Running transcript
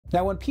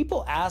Now, when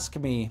people ask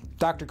me,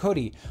 Dr.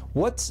 Cody,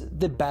 what's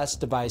the best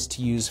device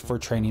to use for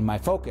training my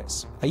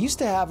focus? I used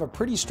to have a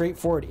pretty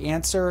straightforward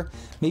answer.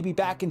 Maybe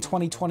back in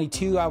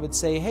 2022, I would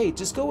say, hey,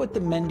 just go with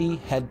the Mendi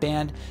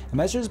headband. It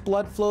measures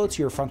blood flow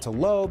to your frontal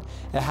lobe.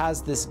 It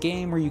has this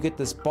game where you get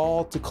this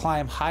ball to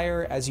climb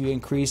higher as you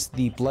increase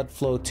the blood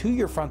flow to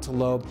your frontal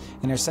lobe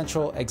and your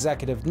central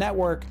executive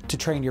network to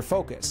train your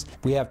focus.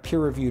 We have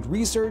peer-reviewed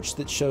research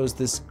that shows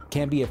this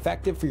can be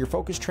effective for your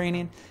focus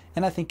training,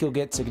 and I think you'll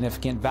get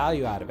significant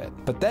value out of it.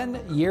 But then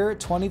year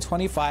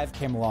 2025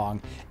 came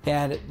along,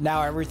 and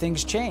now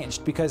everything's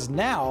changed because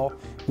now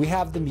we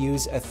have the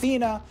Muse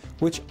Athena,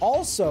 which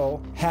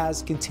also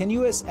has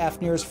continuous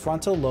FNIRS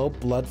frontal lobe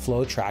blood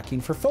flow tracking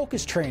for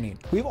focus training.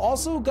 We've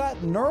also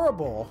got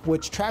Neurable,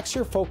 which tracks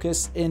your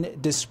focus in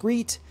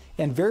discrete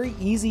and very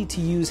easy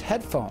to use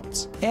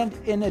headphones. And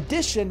in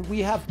addition, we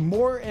have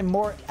more and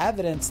more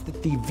evidence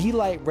that the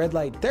V-Light red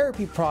light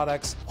therapy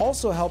products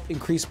also help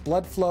increase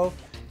blood flow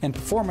and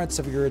performance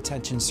of your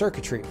attention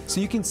circuitry.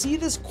 So you can see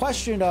this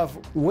question of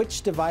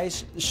which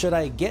device should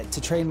I get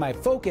to train my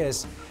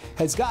focus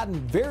has gotten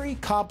very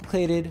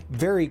complicated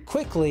very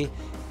quickly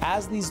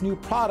as these new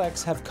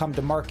products have come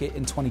to market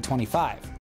in 2025.